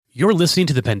You're listening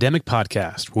to the Pandemic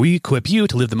Podcast, where we equip you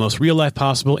to live the most real life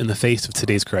possible in the face of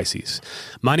today's crises.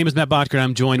 My name is Matt Botker, and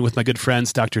I'm joined with my good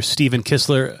friends, Dr. Stephen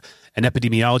Kissler, an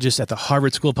epidemiologist at the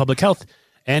Harvard School of Public Health,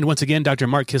 and once again, Dr.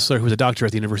 Mark Kissler, who's a doctor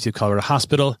at the University of Colorado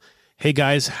Hospital. Hey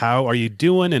guys, how are you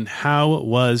doing, and how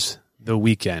was the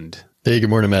weekend? Hey, good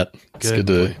morning, Matt. It's good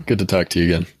to talk to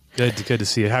you again. Good to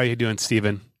see you. How are you doing,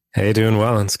 Stephen? Hey, doing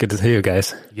well. It's good to see you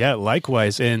guys. Yeah,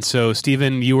 likewise. And so,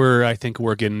 Stephen, you were, I think,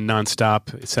 working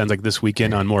nonstop, it sounds like this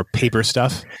weekend, on more paper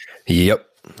stuff. Yep.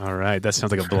 All right. That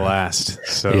sounds like a blast.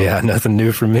 So yeah, nothing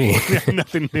new for me.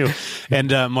 Nothing new.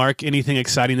 And Mark, anything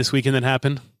exciting this weekend that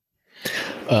happened?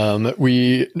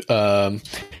 We've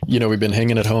been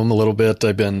hanging at home a little bit.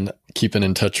 I've been keeping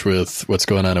in touch with what's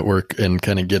going on at work and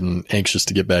kind of getting anxious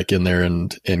to get back in there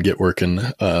and get working.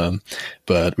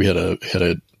 But we had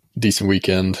a decent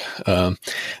weekend,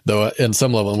 though in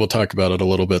some level, and we'll talk about it a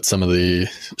little bit, some of the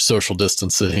social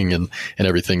distancing and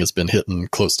everything has been hitting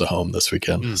close to home this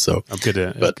weekend. So I'm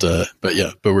good. But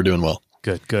we're doing well.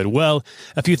 Good. Well,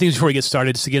 a few things before we get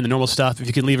started. Just again, the normal stuff. If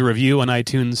you can leave a review on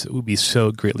iTunes, it would be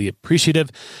so greatly appreciative.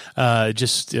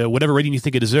 Just whatever rating you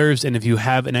think it deserves. And if you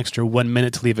have an extra 1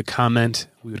 minute to leave a comment,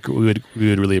 we would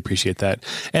really appreciate that.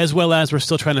 As well as we're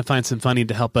still trying to find some funding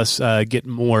to help us get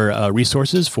more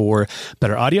resources for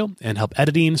better audio and help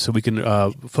editing so we can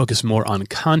focus more on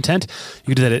content.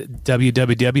 You can do that at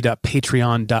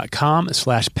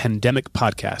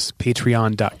www.patreon.com/pandemicpodcast.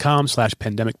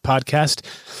 Patreon.com/pandemicpodcast.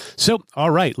 So, all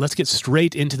right, let's get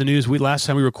straight into the news. Last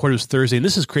time we recorded was Thursday, and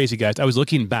this is crazy, guys. I was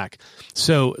looking back.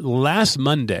 So last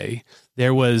Monday, we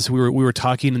were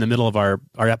talking in the middle of our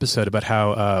episode about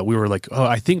how we were like,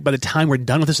 I think by the time we're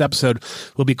done with this episode,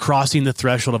 we'll be crossing the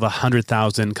threshold of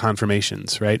 100,000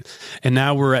 confirmations, right? And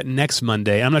now we're at next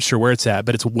Monday. I'm not sure where it's at,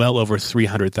 but it's well over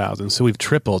 300,000. So we've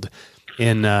tripled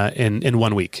in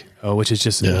 1 week, which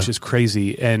is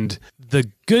crazy. And the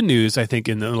good news, I think,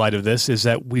 in the light of this, is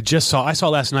that I saw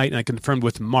last night, and I confirmed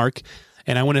with Mark,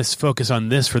 and I want to focus on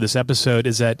this for this episode,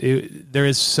 is that there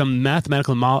is some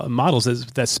mathematical models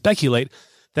that speculate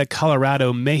that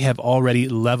Colorado may have already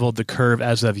leveled the curve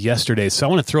as of yesterday. So I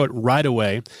want to throw it right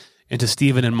away into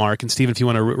Stephen and Mark. And Stephen, if you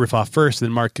want to riff off first,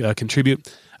 then Mark contribute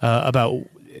about,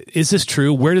 is this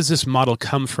true? Where does this model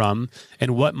come from?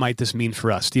 And what might this mean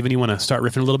for us? Stephen, you want to start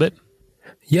riffing a little bit?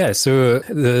 Yeah, so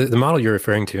the model you're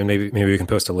referring to, and maybe we can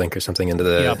post a link or something into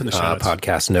the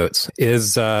podcast notes,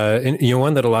 is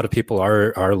one that a lot of people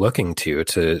are looking to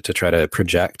try to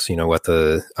project what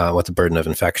the burden of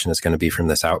infection is going to be from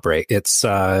this outbreak. It's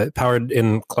powered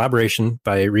in collaboration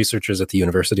by researchers at the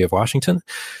University of Washington,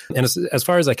 and as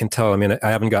far as I can tell, I mean,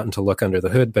 I haven't gotten to look under the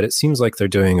hood, but it seems like they're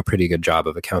doing a pretty good job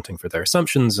of accounting for their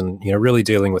assumptions and really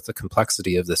dealing with the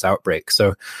complexity of this outbreak.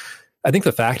 So I think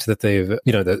the fact that they've,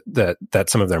 that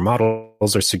some of their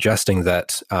models are suggesting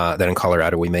that in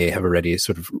Colorado we may have already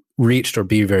sort of reached or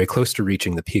be very close to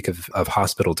reaching the peak of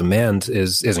hospital demand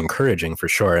is encouraging for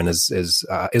sure, and is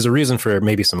a reason for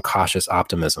maybe some cautious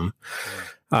optimism.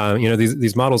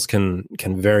 These models can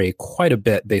vary quite a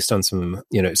bit based on some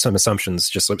assumptions,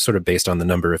 just sort of based on the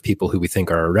number of people who we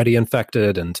think are already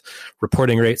infected and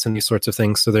reporting rates and these sorts of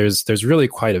things. So there's really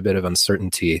quite a bit of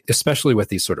uncertainty, especially with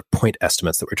these sort of point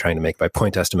estimates that we're trying to make. By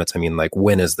point estimates, I mean like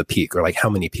when is the peak, or like how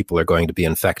many people are going to be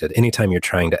infected. Anytime you're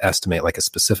trying to estimate like a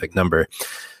specific number,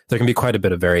 there can be quite a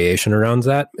bit of variation around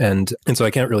that. And so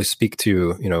I can't really speak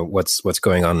to, what's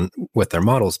going on with their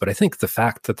models, but I think the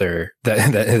fact that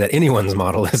that anyone's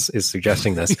model is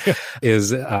suggesting this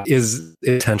is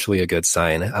potentially a good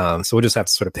sign. So we'll just have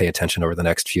to sort of pay attention over the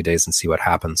next few days and see what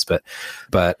happens. But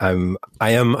I'm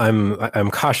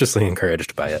cautiously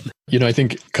encouraged by it. I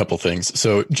think a couple things.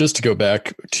 So just to go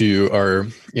back to our,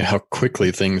 how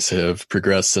quickly things have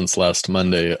progressed since last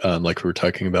Monday, like we were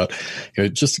talking about,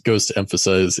 it just goes to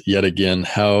emphasize yet again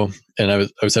how, and I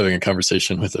was having a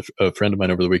conversation with a friend of mine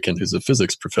over the weekend who's a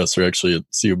physics professor actually at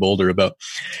CU Boulder about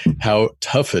how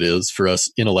tough it is for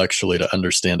us intellectually to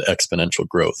understand exponential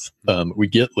growth. We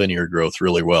get linear growth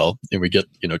really well, and we get,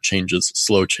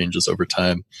 slow changes over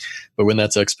time. But when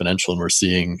that's exponential and we're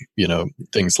seeing,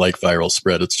 things like viral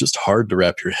spread, it's just hard to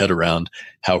wrap your head around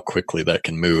how quickly that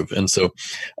can move. And so,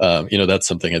 that's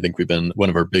something I think one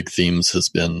of our big themes has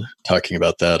been talking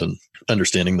about that and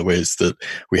understanding the ways that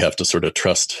we have to sort of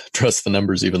trust the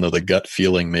numbers, even though the gut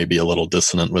feeling may be a little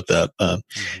dissonant with that.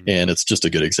 And it's just a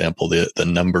good example.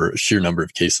 The sheer number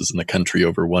of cases in the country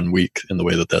over 1 week and the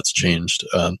way that that's changed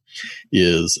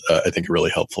is, I think, a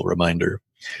really helpful reminder.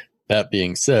 That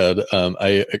being said,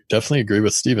 I definitely agree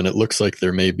with Stephen. It looks like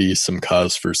there may be some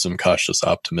cause for some cautious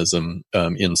optimism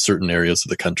in certain areas of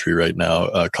the country right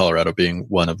now, Colorado being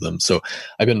one of them. So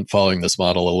I've been following this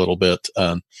model a little bit.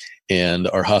 And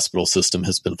our hospital system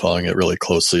has been following it really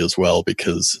closely as well,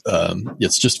 because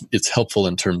it's helpful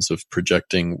in terms of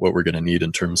projecting what we're going to need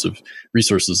in terms of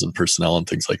resources and personnel and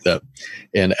things like that.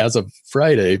 And as of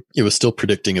Friday, it was still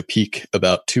predicting a peak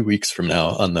about 2 weeks from now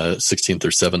on the 16th or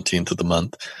 17th of the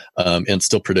month, and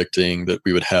still predicting that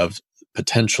we would have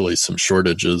potentially some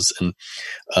shortages and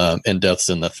deaths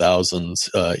in the thousands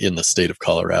in the state of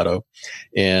Colorado.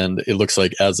 And it looks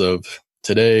like as of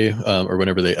today, or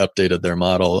whenever they updated their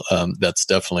model, that's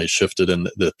definitely shifted, and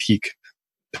the peak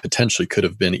potentially could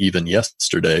have been even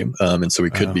yesterday. And so we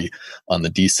could be on the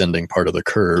descending part of the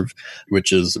curve,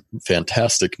 which is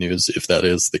fantastic news if that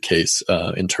is the case,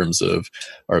 in terms of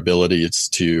our abilities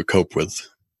to cope with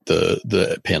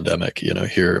the pandemic,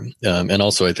 here. And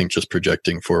also I think just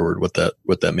projecting forward what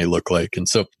that may look like. And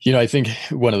so, I think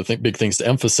one of the big things to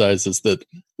emphasize is that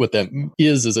what that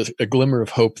is a glimmer of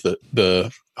hope that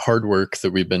the hard work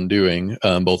that we've been doing,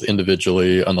 both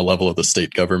individually on the level of the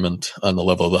state government, on the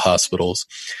level of the hospitals,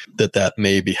 that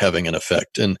may be having an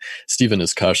effect. And Stephen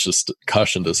has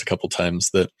cautioned us a couple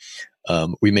times that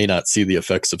we may not see the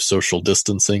effects of social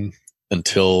distancing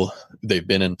until they've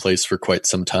been in place for quite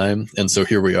some time. And so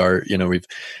here we are, we've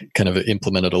kind of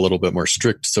implemented a little bit more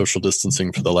strict social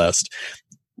distancing for the last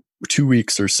 2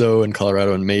 weeks or so in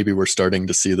Colorado, and maybe we're starting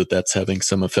to see that that's having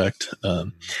some effect.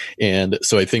 And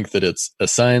so I think that it's a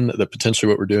sign that potentially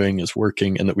what we're doing is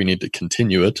working, and that we need to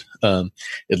continue it,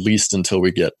 at least until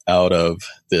we get out of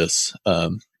this,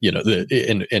 and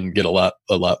get a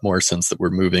lot more sense that we're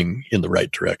moving in the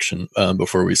right direction,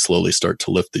 before we slowly start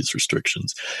to lift these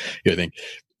restrictions. I think,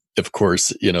 of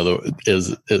course,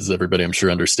 as everybody I'm sure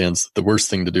understands, the worst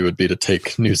thing to do would be to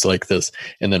take news like this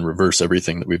and then reverse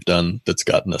everything that we've done that's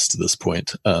gotten us to this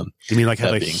point. You mean like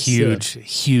have a huge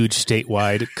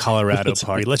statewide Colorado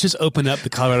party? Let's just open up the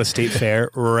Colorado State Fair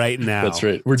right now. That's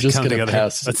right. We're just going to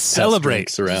let's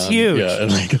celebrate around. It's huge. Yeah, and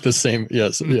like at the same.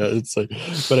 Yes, yeah. It's like,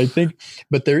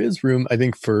 but there is room, I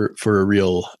think, for a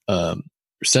real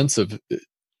sense of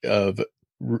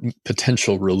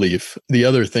potential relief. The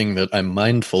other thing that I'm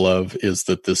mindful of is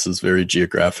that this is very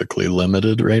geographically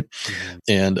limited, right? Mm-hmm.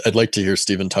 And I'd like to hear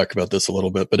Stephen talk about this a little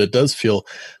bit, but it does feel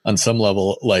on some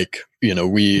level like,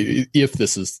 if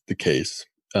this is the case,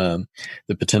 that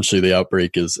potentially the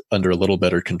outbreak is under a little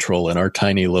better control in our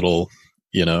tiny little,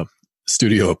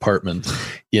 studio apartment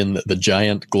in the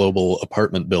giant global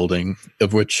apartment building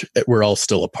of which we're all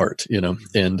still a part,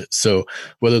 And so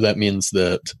whether that means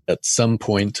that at some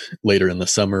point later in the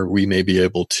summer, we may be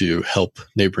able to help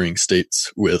neighboring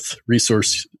states with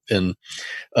resource and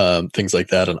things like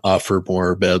that, and offer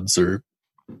more beds or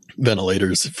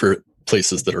ventilators for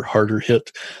places that are harder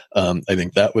hit. I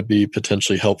think that would be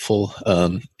potentially helpful.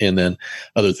 And then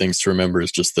other things to remember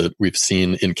is just that we've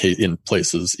seen in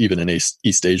places, even in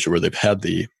East Asia, where they've had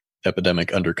the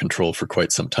epidemic under control for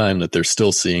quite some time, that they're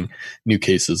still seeing new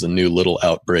cases and new little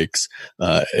outbreaks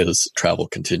as travel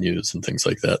continues and things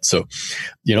like that. So,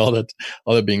 all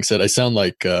that being said, I sound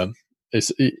like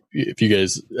if you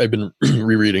guys, I've been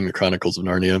rereading the Chronicles of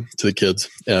Narnia to the kids,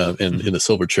 and in the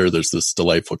silver chair, there's this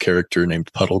delightful character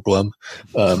named Puddleglum,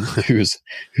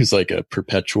 who's like a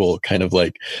perpetual kind of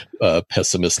like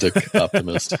pessimistic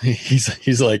optimist.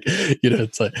 He's like,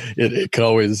 it's like it can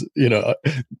always,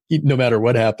 no matter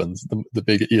what happens, the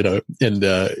big, and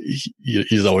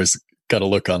he's always got to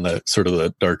look on the sort of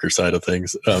the darker side of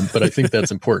things. But I think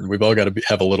that's important. We've all got to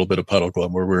have a little bit of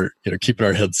Puddleglum where we're, keeping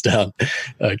our heads down,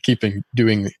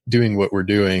 doing what we're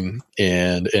doing,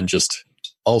 and just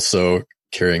also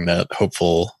carrying that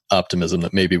hopeful optimism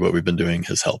that maybe what we've been doing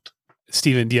has helped.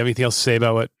 Stephen, do you have anything else to say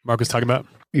about what Mark was talking about?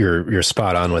 You're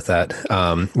spot on with that.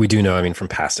 We do know, from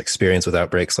past experience with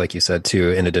outbreaks, like you said, too,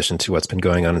 in addition to what's been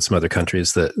going on in some other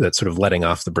countries, that sort of letting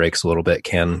off the brakes a little bit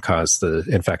can cause the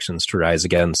infections to rise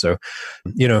again. So,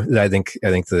 I think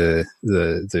the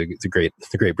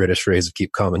great British phrase of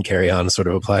 "keep calm and carry on" sort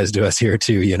of applies to us here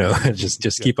too.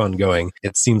 Just keep on going.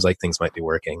 It seems like things might be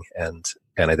working, and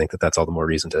I think that's all the more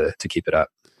reason to keep it up.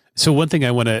 So one thing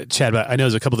I want to chat about, I know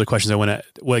there's a couple of questions I want to,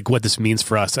 like what this means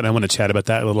for us, and I want to chat about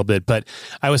that a little bit. But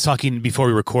I was talking before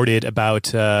we recorded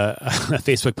about a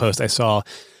Facebook post I saw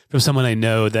from someone I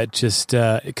know that just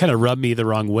it kind of rubbed me the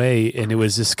wrong way. And it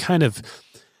was this kind of,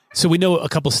 so we know a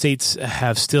couple states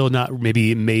have still not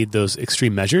maybe made those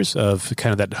extreme measures of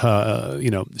kind of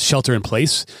that, shelter in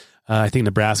place. I think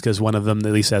Nebraska is one of them,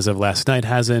 at least as of last night,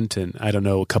 hasn't. And I don't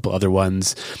know, a couple other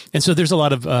ones. And so there's a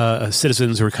lot of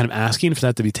citizens who are kind of asking for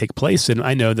that to take place. And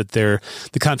I know that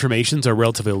the confirmations are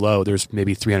relatively low. There's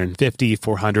maybe 350,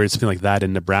 400, something like that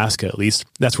in Nebraska, at least.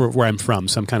 That's where I'm from.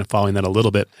 So I'm kind of following that a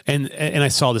little bit. And I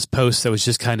saw this post that was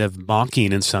just kind of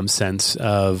mocking in some sense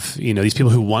of, these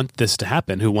people who want this to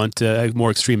happen, who want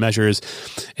more extreme measures,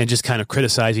 and just kind of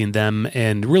criticizing them.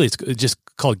 And really, it's just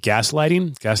called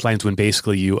gaslighting. Gaslighting is when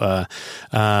basically you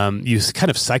kind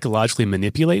of psychologically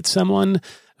manipulate someone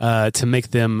to make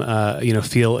them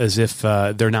feel as if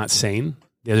they're not sane.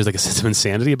 Yeah, there's like a sense of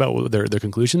insanity about their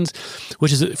conclusions,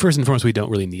 which is first and foremost we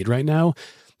don't really need right now.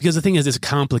 Because the thing is, it's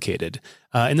complicated.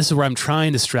 And this is where I'm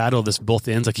trying to straddle this both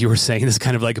ends. Like you were saying, this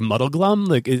kind of like muddleglum,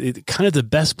 like it kind of the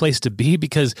best place to be,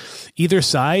 because either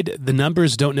side, the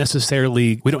numbers don't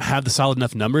necessarily, we don't have the solid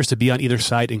enough numbers to be on either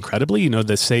side incredibly.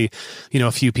 That say,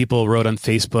 a few people wrote on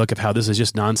Facebook of how this is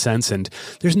just nonsense. And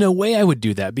there's no way I would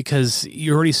do that, because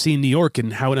you're already seeing New York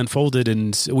and how it unfolded.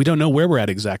 And we don't know where we're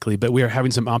at exactly, but we are having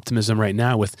some optimism right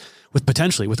now with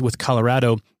potentially with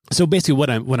Colorado. So basically what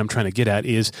I'm trying to get at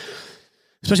is,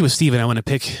 especially with Stephen, I want to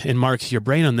pick and Mark your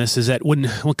brain on this, is that when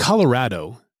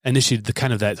Colorado initiated the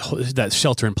kind of that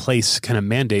shelter in place kind of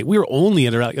mandate, we were only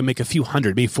at make a few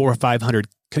hundred, maybe 400 or 500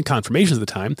 confirmations at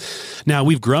the time. Now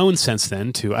we've grown since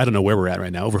then to, I don't know where we're at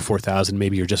right now, over 4,000,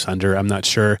 maybe you're just under, I'm not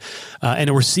sure.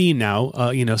 And we're seeing now,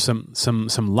 some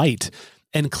light.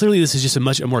 And clearly this is just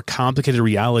a more complicated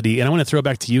reality. And I want to throw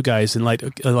back to you guys in light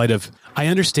of, I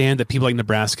understand that people like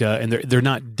Nebraska, and they're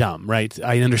not dumb, right?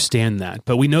 I understand that.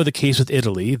 But we know the case with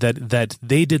Italy, that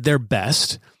they did their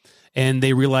best and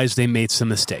they realized they made some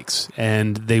mistakes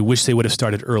and they wish they would have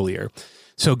started earlier.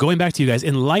 So going back to you guys,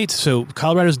 so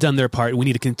Colorado's done their part. We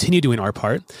need to continue doing our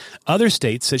part. Other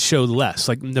states that showed less,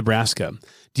 like Nebraska,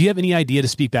 do you have any idea to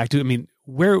speak back to? I mean,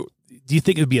 where do you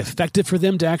think it would be effective for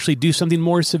them to actually do something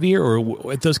more severe?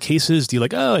 Or at those cases, do you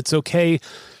it's okay?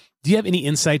 Do you have any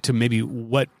insight to maybe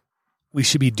what we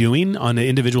should be doing on an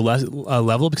individual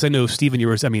level? Because I know, Stephen,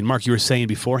 Mark, you were saying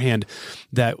beforehand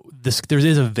that there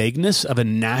is a vagueness of a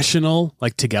national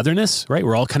togetherness, right?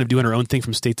 We're all kind of doing our own thing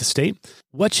from state to state.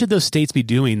 What should those states be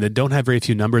doing that don't have very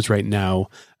few numbers right now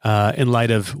in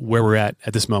light of where we're at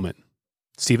this moment?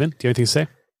 Stephen, do you have anything to say?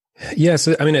 Yes.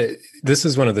 This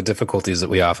is one of the difficulties that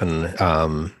we often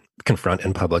confront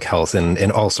in public health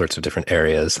in all sorts of different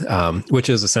areas, which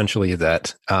is essentially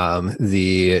that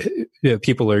the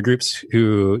people or groups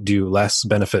who do less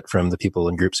benefit from the people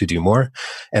in groups who do more,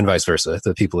 and vice versa.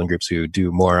 The people in groups who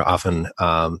do more often,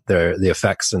 the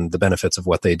effects and the benefits of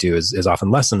what they do is often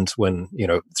lessened when,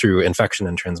 through infection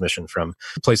and transmission from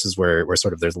places where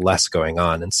sort of there's less going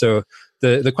on. And so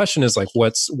the question is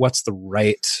what's the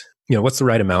right what's the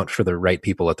right amount for the right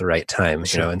people at the right time?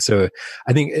 Sure. And so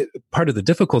I think part of the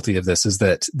difficulty of this is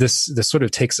that this sort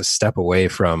of takes a step away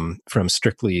from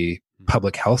strictly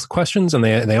public health questions, and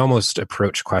they almost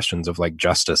approach questions of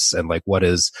justice and what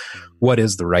is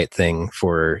the right thing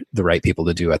for the right people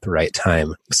to do at the right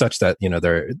time, such that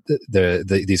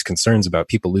these concerns about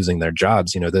people losing their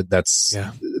jobs,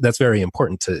 that's very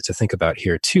important to think about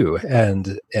here too,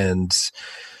 and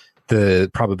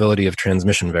the probability of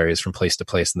transmission varies from place to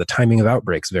place, and the timing of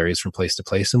outbreaks varies from place to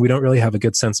place. And we don't really have a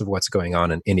good sense of what's going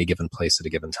on in any given place at a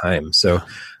given time. So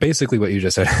basically what you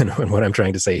just said, and what I'm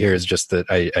trying to say here is just that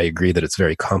I agree that it's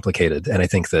very complicated. And I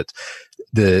think that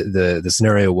the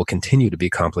scenario will continue to be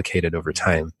complicated over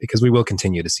time, because we will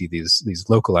continue to see these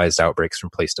localized outbreaks from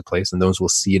place to place, and those will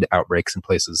seed outbreaks in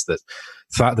places that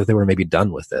thought that they were maybe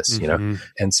done with this,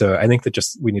 And so I think that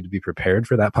just we need to be prepared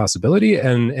for that possibility,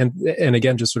 and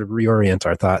again, just sort of reorient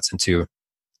our thoughts into,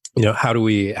 how do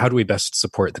we best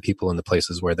support the people in the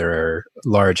places where there are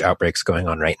large outbreaks going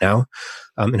on right now,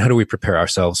 and how do we prepare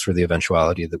ourselves for the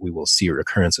eventuality that we will see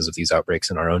recurrences of these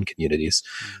outbreaks in our own communities,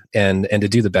 and to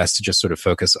do the best to just sort of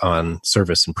focus on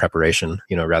service and preparation,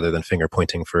 rather than finger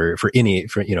pointing for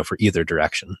either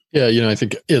direction. Yeah, I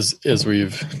think as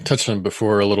we've touched on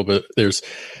before a little bit, there's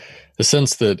a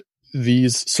sense that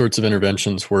these sorts of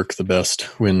interventions work the best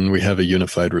when we have a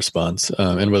unified response,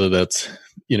 and whether that's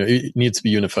it needs to be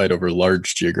unified over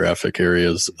large geographic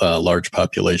areas, large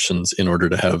populations, in order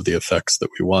to have the effects that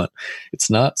we want. It's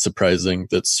not surprising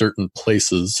that certain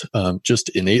places just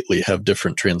innately have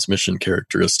different transmission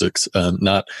characteristics.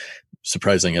 Not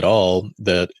surprising at all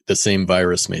that the same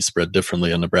virus may spread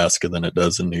differently in Nebraska than it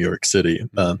does in New York City.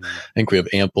 I think we have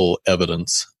ample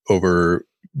evidence over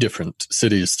different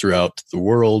cities throughout the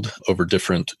world, over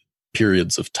different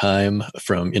periods of time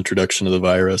from introduction of the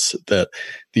virus, that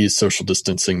these social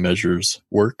distancing measures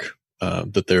work,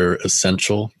 that they're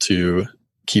essential to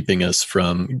keeping us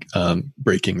from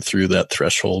breaking through that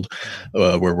threshold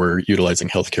where we're utilizing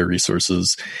healthcare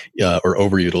resources or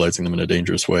overutilizing them in a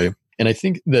dangerous way. And I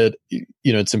think that,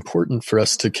 it's important for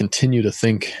us to continue to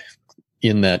think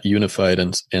in that unified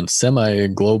and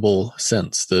semi-global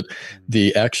sense, that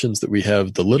the actions that we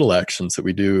have, the little actions that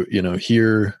we do,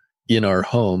 here in our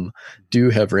home, do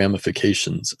have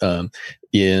ramifications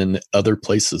in other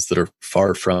places that are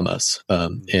far from us.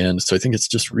 And so I think it's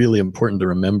just really important to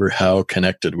remember how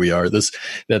connected we are. That's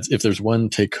if there's one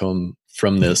take home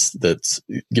from this that's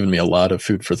given me a lot of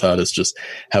food for thought, is just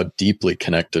how deeply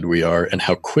connected we are and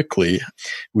how quickly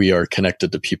we are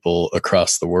connected to people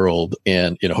across the world.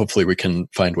 And, hopefully we can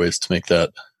find ways to make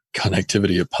that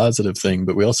connectivity a positive thing,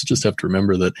 but we also just have to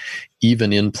remember that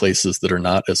even in places that are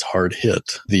not as hard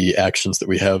hit, the actions that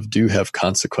we have do have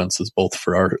consequences both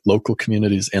for our local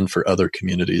communities and for other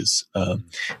communities.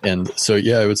 And so,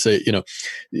 I would say,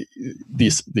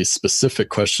 these specific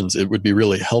questions, it would be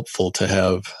really helpful to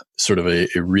have sort of a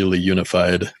really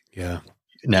unified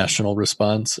national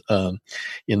response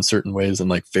in certain ways, and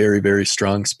like very, very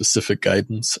strong specific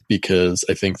guidance, because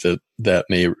I think that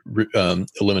may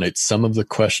eliminate some of the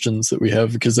questions that we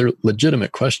have, because they're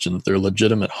legitimate questions. They're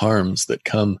legitimate harms that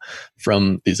come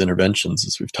from these interventions,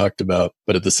 as we've talked about.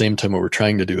 But at the same time, what we're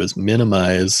trying to do is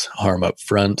minimize harm up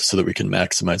front so that we can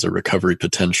maximize our recovery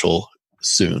potential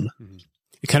soon.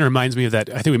 It kind of reminds me of that.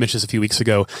 I think we mentioned this a few weeks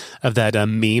ago, of that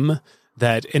meme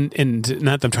that, and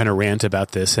not that I'm trying to rant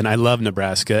about this, and I love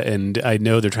Nebraska, and I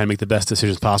know they're trying to make the best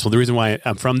decisions possible. The reason why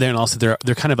I'm from there, and also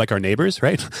they're kind of like our neighbors,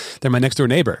 right? They're my next door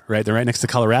neighbor, right? They're right next to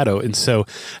Colorado. And so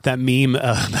that meme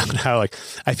about how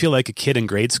I feel like a kid in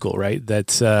grade school, right?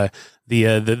 That's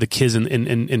the kids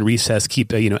in recess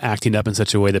keep acting up in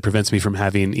such a way that prevents me from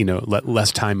having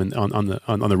less time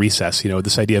on the recess.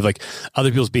 This idea of like other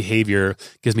people's behavior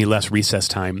gives me less recess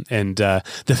time, and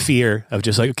the fear of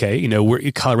just like,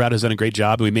 okay, Colorado's done a great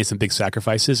job and we made some big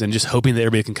sacrifices, and just hoping that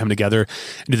everybody can come together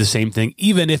and do the same thing,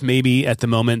 even if maybe at the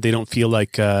moment they don't feel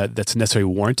like that's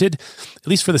necessarily warranted, at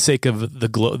least for the sake of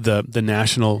the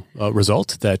national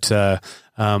result that.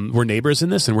 We're neighbors in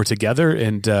this, and we're together.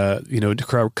 And,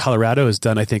 Colorado has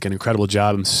done, I think, an incredible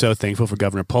job. I'm so thankful for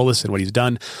Governor Polis and what he's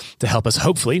done to help us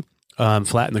hopefully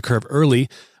flatten the curve early,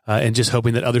 and just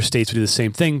hoping that other states would do the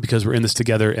same thing, because we're in this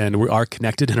together and we are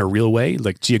connected in a real way,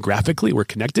 like geographically we're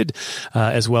connected,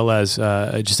 as well as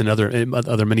just in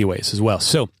other many ways as well.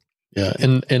 So, yeah.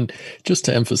 And just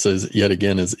to emphasize yet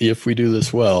again, is if we do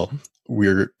this well,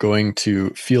 we're going to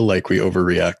feel like we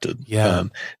overreacted. Yeah.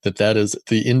 That is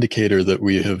the indicator that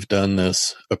we have done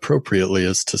this appropriately,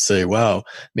 is to say, wow,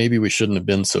 maybe we shouldn't have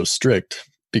been so strict,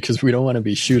 because we don't want to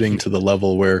be shooting to the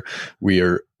level where we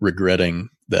are regretting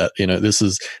that. This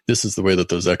is the way that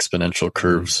those exponential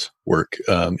curves work,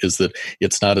 is that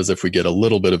it's not as if we get a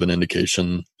little bit of an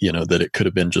indication, that it could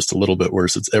have been just a little bit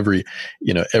worse. It's every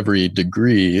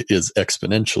degree is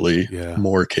exponentially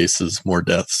more cases, more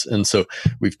deaths. And so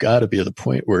we've got to be at the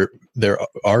point where there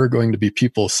are going to be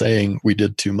people saying we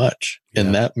did too much.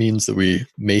 And that means that we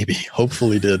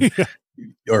hopefully did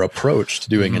or approached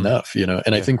doing enough,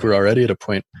 and I think we're already at a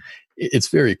point. It's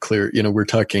very clear, we're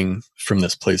talking from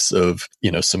this place of,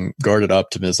 some guarded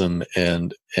optimism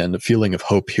and a feeling of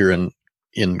hope here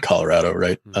in Colorado,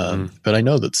 right? But I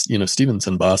know that, Stephen's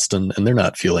in Boston and they're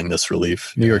not feeling this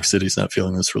relief. New York City's not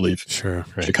feeling this relief. Sure.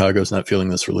 Right. Chicago's not feeling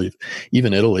this relief.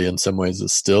 Even Italy in some ways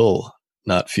is still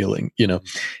not feeling,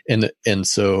 and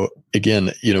so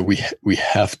again, we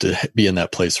have to be in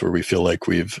that place where we feel like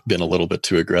we've been a little bit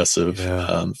too aggressive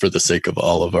for the sake of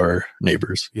all of our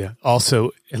neighbors. Yeah.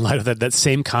 Also, in light of that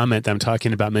same comment that I'm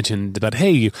talking about mentioned about,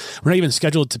 hey, we're not even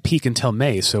scheduled to peak until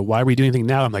May, so why are we doing anything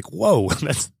now? I'm like, whoa,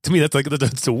 that's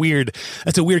a weird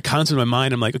concept in my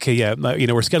mind. I'm like, okay, yeah,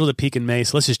 we're scheduled to peak in May,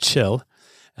 so let's just chill.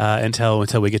 Until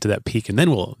we get to that peak, and then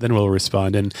we'll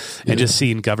respond. And just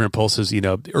seeing Governor Polis's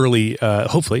early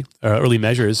early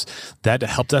measures that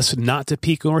helped us not to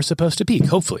peak when we're supposed to peak.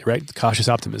 Hopefully, right? Cautious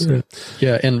optimism.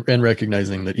 Yeah, and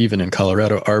recognizing that even in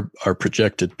Colorado, our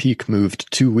projected peak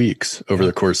moved 2 weeks over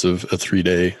the course of a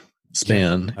 3-day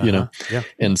span.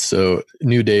 And so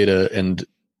new data and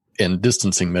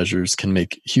distancing measures can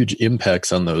make huge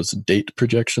impacts on those date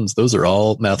projections. Those are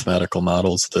all mathematical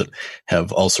models that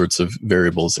have all sorts of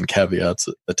variables and caveats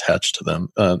attached to them.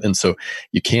 And so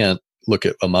you can't look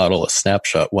at a model, a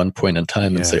snapshot, one point in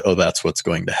time and say, oh, that's what's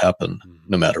going to happen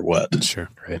no matter what. Sure.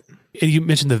 Right. And you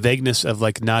mentioned the vagueness of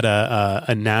like not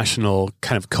a national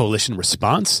kind of coalition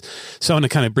response. So I want to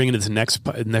kind of bring into this next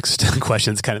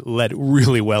question. It's kind of led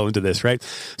really well into this, right?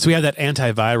 So we have that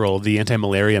antiviral, the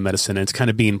anti-malaria medicine, and it's kind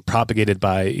of being propagated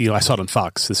by, I saw it on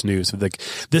Fox, this news. Like,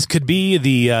 this could be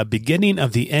the beginning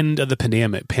of the end of the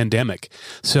pandemic.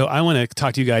 So I want to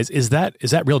talk to you guys. Is that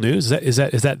real news? Is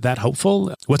that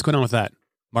hopeful? What's going on with that?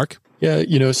 Mark? Yeah,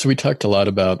 so we talked a lot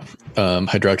about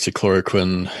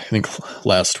hydroxychloroquine, I think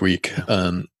last week,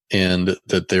 and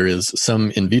that there is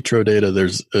some in vitro data.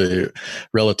 There's a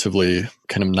relatively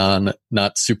kind of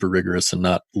not super rigorous and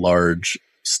not large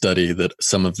study that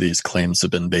some of these claims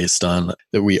have been based on,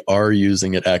 that we are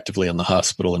using it actively in the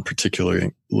hospital and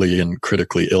particularly in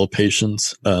critically ill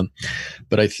patients.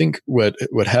 But I think what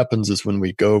happens is when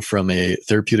we go from a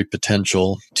therapeutic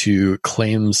potential to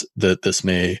claims that this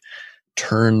may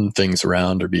turn things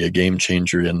around or be a game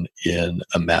changer in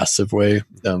a massive way,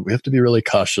 we have to be really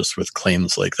cautious with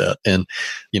claims like that. And,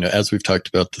 as we've talked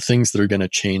about, the things that are going to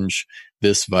change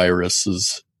this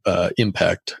virus's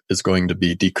impact is going to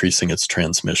be decreasing its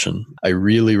transmission. I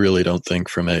really, really don't think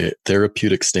from a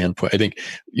therapeutic standpoint, I think,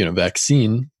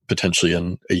 vaccine potentially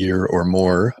in a year or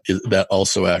more, that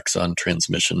also acts on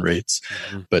transmission rates.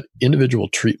 Mm-hmm. But individual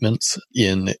treatments we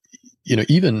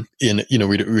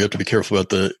have to be careful about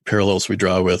the parallels we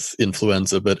draw with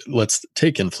influenza, but let's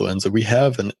take influenza. We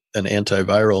have an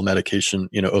antiviral medication,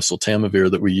 oseltamivir,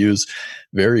 that we use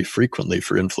very frequently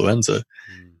for influenza.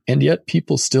 And yet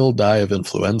people still die of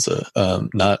influenza,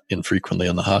 not infrequently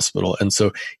in the hospital. And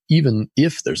so even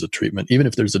if there's a treatment, even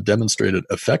if there's a demonstrated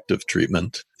effective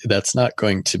treatment, that's not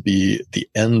going to be the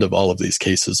end of all of these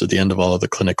cases or the end of all of the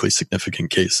clinically significant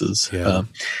cases. Yeah.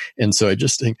 And so I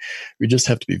just think we just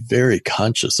have to be very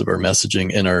conscious of our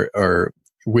messaging and our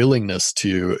willingness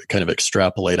to kind of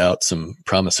extrapolate out some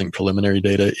promising preliminary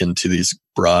data into these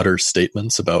broader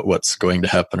statements about what's going to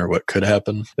happen or what could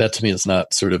happen. That to me is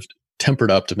not sort of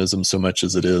tempered optimism so much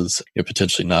as it is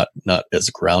potentially not as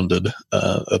grounded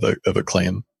of a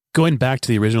claim. Going back to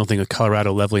the original thing with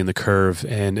Colorado leveling the curve,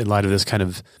 and in light of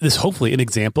this hopefully an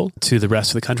example to the rest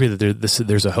of the country that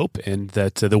there's a hope, and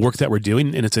that the work that we're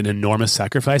doing, and it's an enormous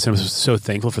sacrifice. And I'm so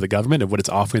thankful for the government and what it's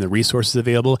offering, the resources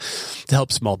available to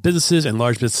help small businesses and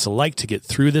large businesses alike to get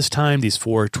through this time, these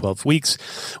 12 weeks,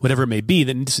 whatever it may be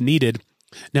that's needed.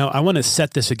 Now, I want to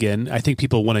set this again. I think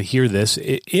people want to hear this.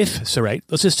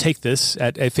 Let's just take this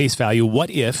at face value. What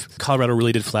if Colorado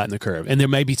really did flatten the curve? And there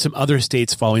may be some other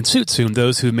states following suit soon,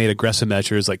 those who made aggressive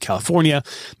measures like California,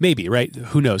 maybe, right?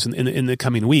 Who knows in the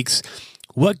coming weeks.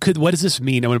 What does this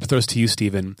mean? I want to throw this to you,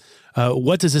 Stephen.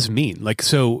 What does this mean?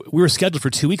 So we were scheduled for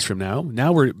 2 weeks from now.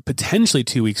 Now we're potentially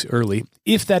 2 weeks early.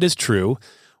 If that is true,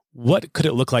 what could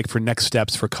it look like for next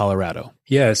steps for Colorado?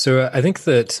 Yeah, so I think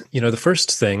that, the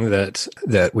first thing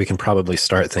that we can probably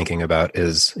start thinking about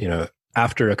is,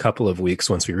 after a couple of weeks,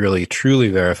 once we really truly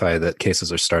verify that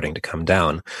cases are starting to come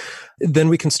down, then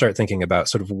we can start thinking about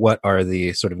sort of what are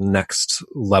the sort of next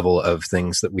level of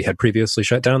things that we had previously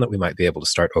shut down that we might be able to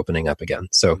start opening up again.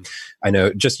 So I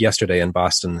know just yesterday in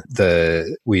Boston,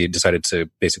 we decided to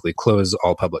basically close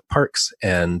all public parks,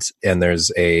 and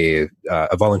there's a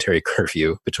voluntary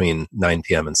curfew between 9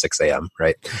 p.m. and 6 a.m.,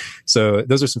 right? So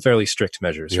those are some fairly strict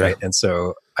measures, right? And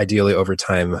so ideally over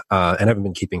time, and I haven't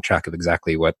been keeping track of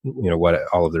exactly what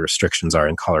all of the restrictions are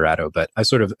in Colorado, but I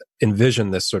sort of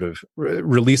envision this sort of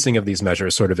releasing of these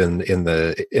measures sort of in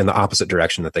the opposite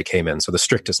direction that they came in. So the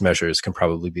strictest measures can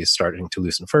probably be starting to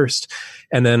loosen first,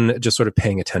 and then just sort of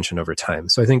paying attention over time.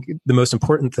 So I think the most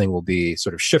important thing will be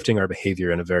sort of shifting our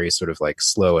behavior in a very sort of like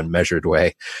slow and measured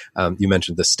way. You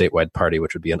mentioned the statewide party,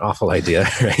 which would be an awful idea,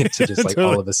 right? To just like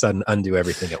all of a sudden undo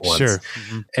everything at once. Sure.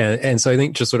 Mm-hmm. And so I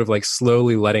think just sort of like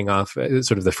slowly letting off,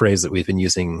 sort of the phrase that we've been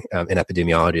using in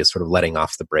epidemiology is sort of letting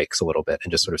off the brakes a little bit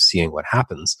and just sort of seeing what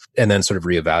happens, and then sort of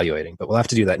reevaluating. But we'll have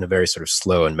to do that in a very sort of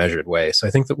slow and measured way. So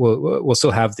I think that we'll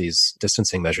still have these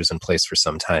distancing measures in place for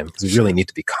some time, because we really need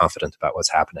to be confident about what's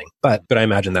happening. But I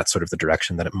imagine that's sort of the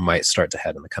direction that it might start to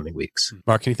head in the coming weeks.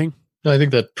 Mark, anything? No, I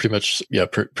think that pretty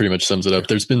much sums it up.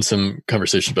 There's been some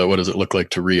conversation about what does it look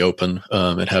like to reopen,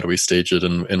 and how do we stage it,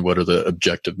 and what are the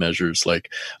objective measures?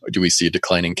 Like, do we see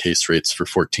declining case rates for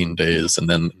 14 days, and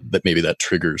then that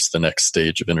triggers the next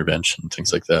stage of intervention,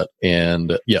 things like that.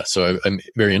 And so I'm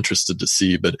very interested to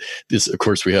see. But this, of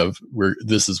course,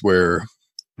 this is where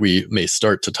we may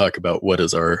start to talk about what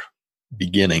is our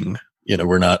beginning.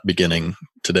 We're not beginning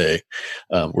today.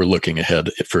 We're looking ahead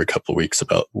for a couple of weeks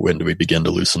about when do we begin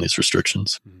to loosen these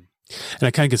restrictions. And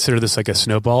I kind of consider this like a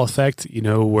snowball effect,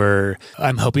 where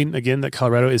I'm hoping, again, that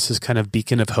Colorado is this kind of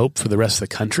beacon of hope for the rest of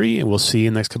the country. And we'll see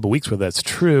in the next couple of weeks whether that's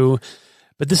true.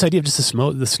 But this idea of just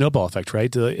the snowball effect,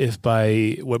 right? If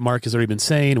by what Mark has already been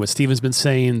saying, what Stephen's been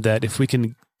saying, that if we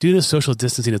can do this social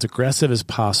distancing as aggressive as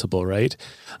possible, right?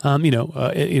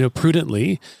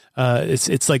 Prudently,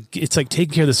 it's like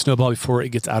taking care of the snowball before it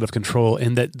gets out of control.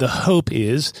 And that the hope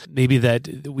is maybe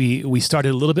that we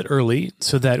started a little bit early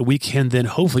so that we can then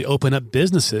hopefully open up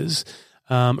businesses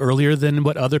earlier than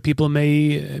what other people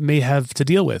may have to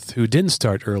deal with who didn't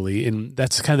start early. And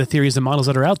that's kind of the theories and models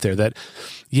that are out there, that,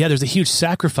 yeah, there's a huge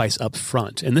sacrifice up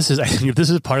front. And this is, I think, if this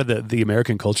is part of the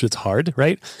American culture, it's hard,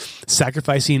 right?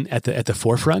 Sacrificing at the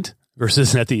forefront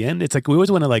versus at the end. It's like we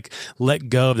always want to let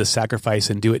go of the sacrifice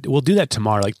and do it. We'll do that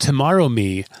tomorrow. Like tomorrow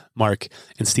me, Mark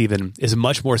and Stephen, is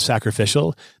much more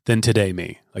sacrificial than today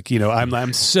me.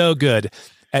 I'm so good.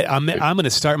 I'm going to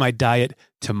start my diet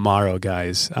tomorrow,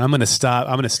 guys. I'm going to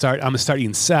start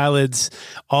eating salads,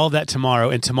 all that tomorrow.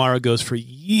 And tomorrow goes for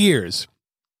years.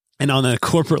 And on a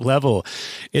corporate level,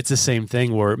 it's the same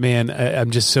thing where, man,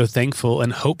 I'm just so thankful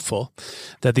and hopeful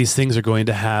that these things are going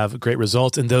to have great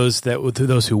results. And those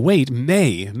who wait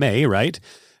may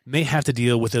have to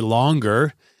deal with a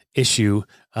longer issue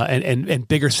and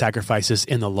bigger sacrifices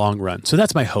in the long run. So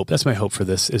that's my hope. That's my hope for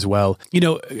this as well.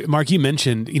 Mark, you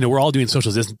mentioned, we're all doing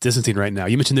social distancing right now.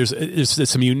 You mentioned there's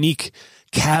some unique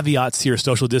caveats to your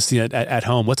social distancing at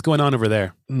home. What's going on over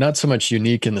there? Not so much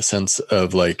unique in the sense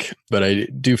of but I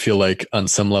do feel like on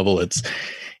some level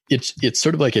it's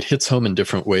sort of like it hits home in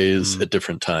different ways at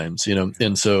different times,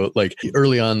 And so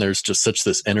early on, there's just such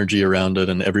this energy around it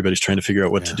and everybody's trying to figure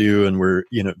out what to do. And we're,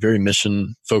 very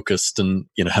mission focused and,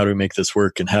 how do we make this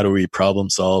work and how do we problem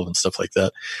solve and stuff like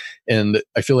that. And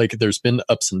I feel like there's been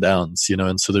ups and downs,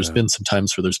 and so there's been some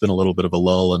times where there's been a little bit of a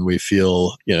lull and we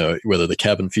feel, whether the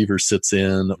cabin fever sits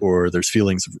in or there's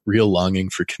feelings of real longing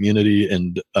for community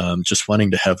and just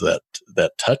wanting to have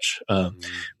that touch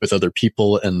with other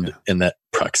people and that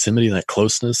proximity and that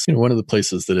closeness. One of the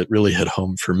places that it really hit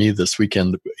home for me this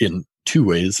weekend in two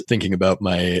ways, thinking about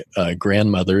my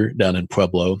grandmother down in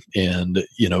Pueblo and,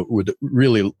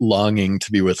 really longing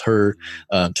to be with her.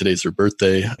 Today's her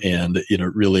birthday and,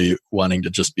 really wanting to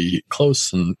just be close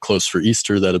for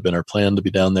Easter. That had been our plan to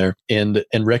be down there and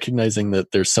recognizing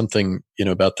that there's something,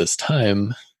 about this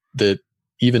time that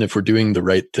even if we're doing the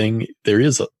right thing, there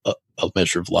is a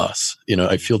measure of loss.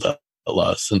 I feel that a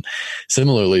loss. And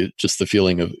similarly, just the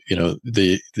feeling of,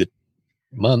 the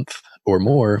month or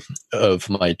more of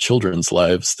my children's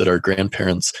lives that our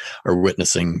grandparents are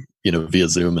witnessing, via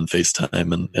Zoom and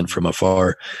FaceTime and from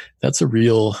afar, that's a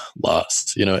real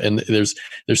loss, and there's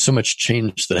so much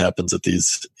change that happens at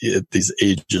these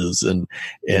ages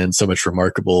and so much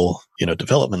remarkable,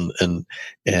 development and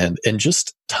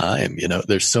just time,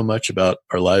 there's so much about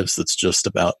our lives that's just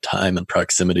about time and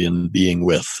proximity and being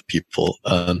with people.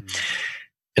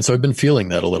 And so I've been feeling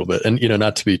that a little bit and,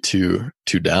 not to be too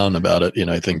down about it.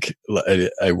 I think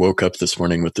I woke up this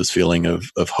morning with this feeling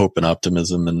of hope and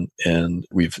optimism and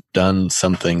we've done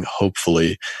something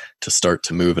hopefully to start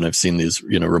to move. And I've seen these,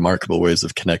 remarkable ways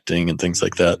of connecting and things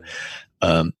like that.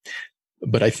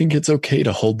 But I think it's okay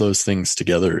to hold those things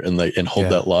together and hold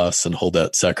that loss and hold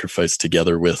that sacrifice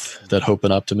together with that hope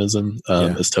and optimism,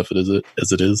 as tough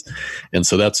as it is. And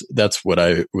so that's what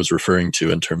I was referring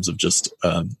to in terms of just,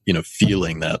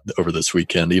 feeling that over this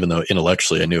weekend, even though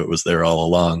intellectually I knew it was there all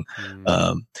along.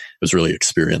 I was really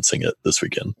experiencing it this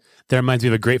weekend. That reminds me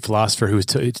of a great philosopher who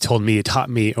taught me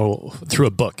through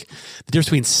a book, the difference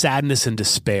between sadness and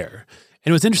despair.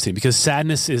 And it was interesting because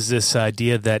sadness is this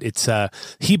idea that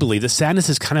he believed that sadness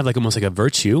is kind of almost like a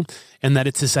virtue, and that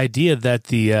it's this idea that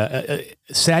the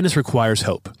sadness requires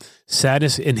hope.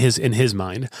 Sadness in his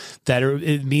mind, that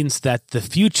it means that the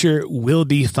future will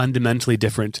be fundamentally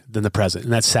different than the present,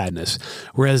 and that's sadness.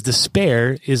 Whereas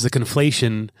despair is the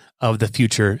conflation of the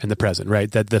future and the present, right?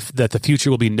 That the future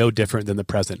will be no different than the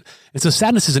present. And so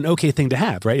sadness is an okay thing to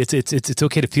have, right? It's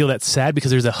okay to feel that sad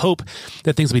because there's a hope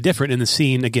that things will be different in the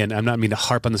scene. Again, I'm not meaning to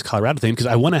harp on this Colorado thing because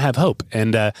I want to have hope.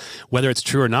 And whether it's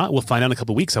true or not, we'll find out in a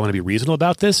couple of weeks. I want to be reasonable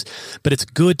about this, but it's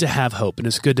good to have hope. And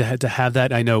it's good to have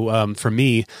that. I know for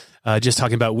me, just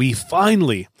talking about, we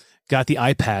finally got the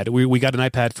iPad. We got an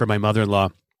iPad for my mother-in-law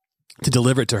to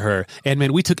deliver it to her. And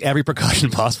man, we took every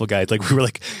precaution possible, guys.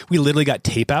 We literally got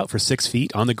tape out for 6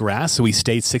 feet on the grass. So we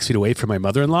stayed 6 feet away from my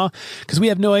mother-in-law because we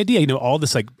have no idea, all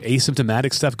this like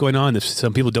asymptomatic stuff going on. If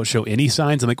some people don't show any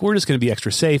signs, I'm like, we're just going to be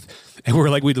extra safe. And we're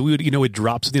like, we'd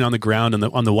drop something on the ground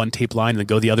on the one tape line and then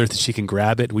go the other so she can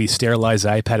grab it. We sterilized the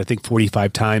iPad, I think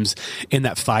 45 times in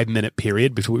that 5-minute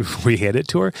period before we handed it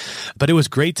to her. But it was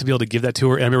great to be able to give that to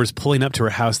her. And I remember just pulling up to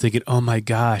her house thinking, oh my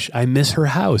gosh, I miss her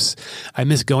house. I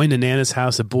miss going to Nana's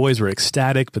house. The boys were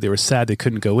ecstatic, but they were sad they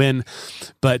couldn't go in.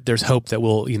 But there's hope that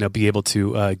we'll, be able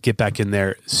to get back in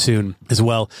there soon as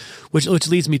well. Which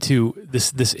leads me to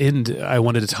this end I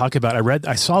wanted to talk about.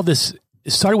 I saw this.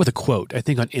 It started with a quote, I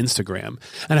think, on Instagram,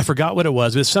 and I forgot what it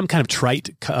was. It was some kind of trite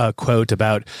quote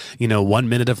about, 1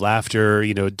 minute of laughter,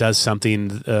 does something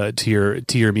to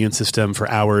your immune system for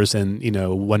hours, and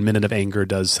 1 minute of anger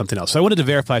does something else. So I wanted to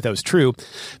verify if that was true.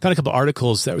 Found a couple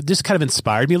articles that just kind of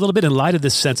inspired me a little bit in light of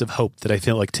this sense of hope that I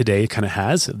feel like today kind of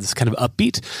has, this kind of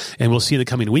upbeat, and we'll see in the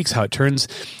coming weeks how it turns.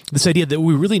 This idea that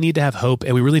we really need to have hope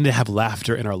and we really need to have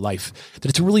laughter in our life, that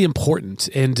it's really important,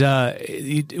 and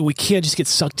we can't just get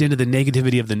sucked into the negativity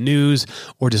of the news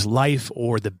or just life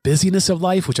or the busyness of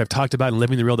life, which I've talked about in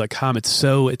livingthereal.com. It's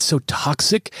so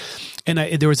toxic. And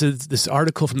there was this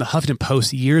article from the Huffington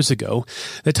Post years ago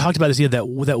that talked about this idea that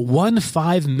 1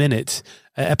 5-minute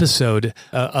episode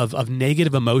of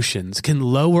negative emotions can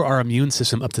lower our immune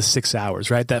system up to 6 hours,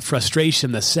 right? That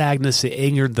frustration, the sadness, the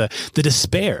anger, the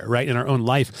despair, right, in our own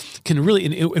life can really,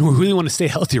 and we really want to stay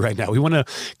healthy right now. We want to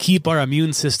keep our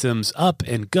immune systems up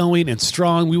and going and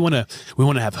strong. We want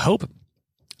to have hope.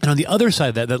 And on the other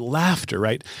side of that laughter,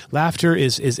 right? Laughter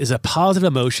is a positive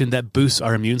emotion that boosts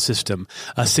our immune system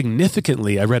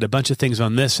significantly. I read a bunch of things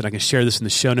on this, and I can share this in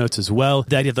the show notes as well.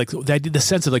 The idea of the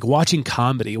sense of watching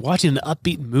comedy, watching an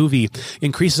upbeat movie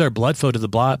increases our blood flow to the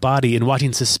body, and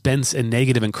watching suspense and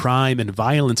negative and crime and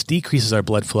violence decreases our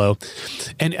blood flow.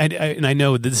 And I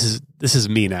know this is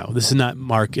me now. This is not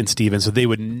Mark and Steven, so they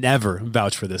would never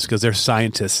vouch for this because they're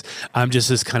scientists. I'm just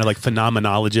this kind of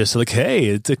phenomenologist. So hey,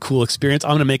 it's a cool experience. I'm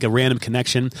going to make a random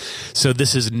connection. So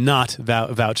this is not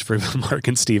vouch for Mark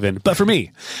and Steven, but for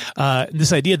me,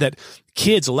 this idea that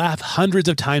kids laugh hundreds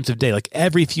of times a day. Like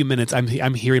every few minutes, I'm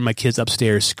hearing my kids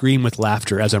upstairs scream with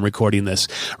laughter as I'm recording this,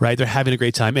 right? They're having a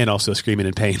great time and also screaming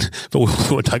in pain, but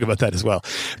we'll talk about that as well.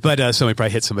 But somebody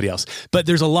probably hit somebody else. But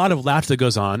there's a lot of laughter that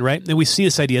goes on, right? And we see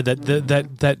this idea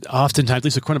that oftentimes, at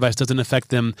least the coronavirus, doesn't affect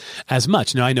them as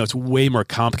much. Now, I know it's way more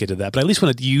complicated than that, but I at least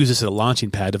want to use this as a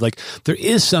launching pad of there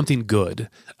is something good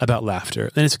about laughter.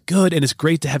 And it's good and it's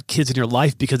great to have kids in your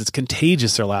life because it's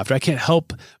contagious, their laughter. I can't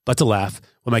help but to laugh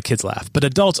when my kids laugh. But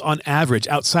adults, on average,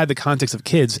 outside the context of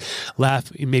kids,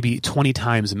 laugh maybe 20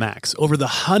 times max. Over the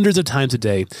hundreds of times a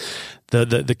day,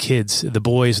 the kids, the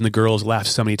boys and the girls laugh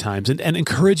so many times. And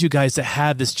encourage you guys to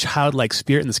have this childlike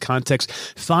spirit in this context.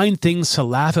 Find things to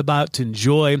laugh about, to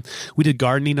enjoy. We did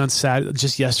gardening on Saturday,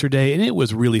 just yesterday, and it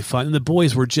was really fun. And the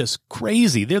boys were just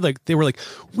crazy. They were like,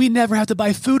 we never have to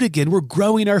buy food again. We're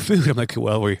growing our food. I'm like,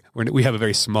 well, we have a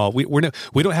very small. We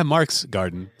don't have Mark's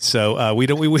garden, so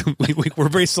we're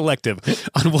very selective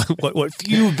on what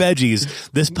few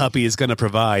veggies this puppy is going to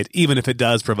provide, even if it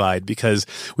does provide, because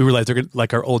we realize they're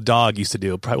like our old dog used to do.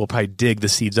 We'll probably dig the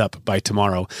seeds up by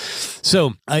tomorrow.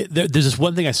 So there's this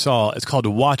one thing I saw. It's called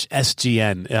Watch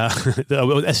SGN.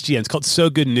 SGN. It's called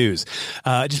So Good News.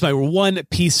 Just my one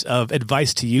piece of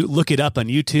advice to you: look it up on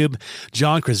YouTube.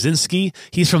 John Krasinski.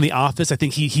 He's from The Office. I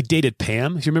think he dated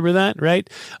Pam. If you remember that, right?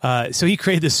 So he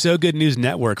created this So Good News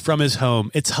network from his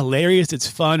home. It's hilarious. It's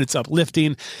fun. It's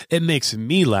uplifting. It makes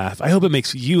me laugh. I hope it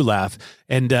makes you laugh.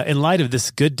 And in light of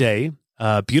this good day,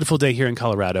 beautiful day here in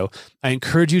Colorado, I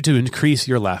encourage you to increase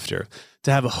your laughter,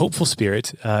 to have a hopeful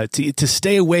spirit, to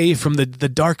stay away from the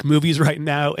dark movies right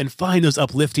now and find those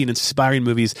uplifting, inspiring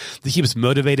movies that keep us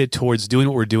motivated towards doing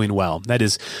what we're doing well. That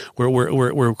is,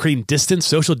 we're creating distance,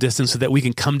 social distance, so that we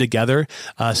can come together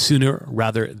sooner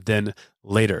rather than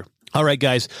later. All right,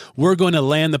 guys, we're going to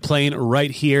land the plane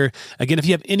right here. Again, if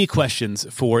you have any questions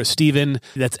for Stephen,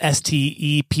 that's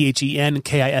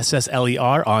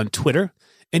StephenKisseler on Twitter.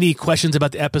 Any questions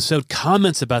about the episode,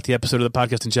 comments about the episode of the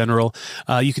podcast in general,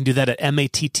 you can do that at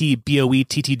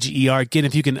MattBoettger. Again,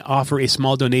 if you can offer a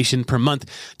small donation per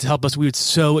month to help us, we would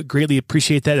so greatly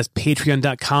appreciate that. That's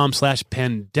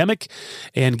patreon.com/pandemic.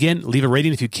 And again, leave a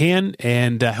rating if you can.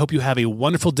 And I hope you have a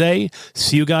wonderful day.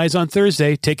 See you guys on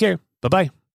Thursday. Take care. Bye-bye.